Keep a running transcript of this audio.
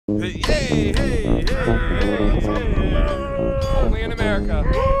Hey, hey, hey, hey. Only in America.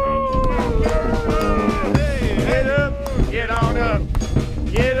 Hey, get up, get on up.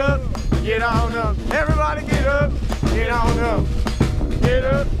 Get up, get on up. Everybody get up, get on up. Get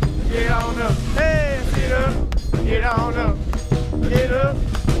up, get on up. Hey, get up, get on up. Get up,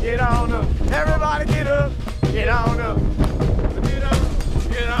 get on up. Everybody get up, get on up. Get up,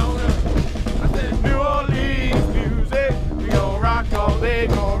 get on up. I said New Orleans music. We gon' rock all day,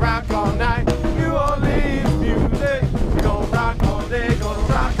 gon' rock all night.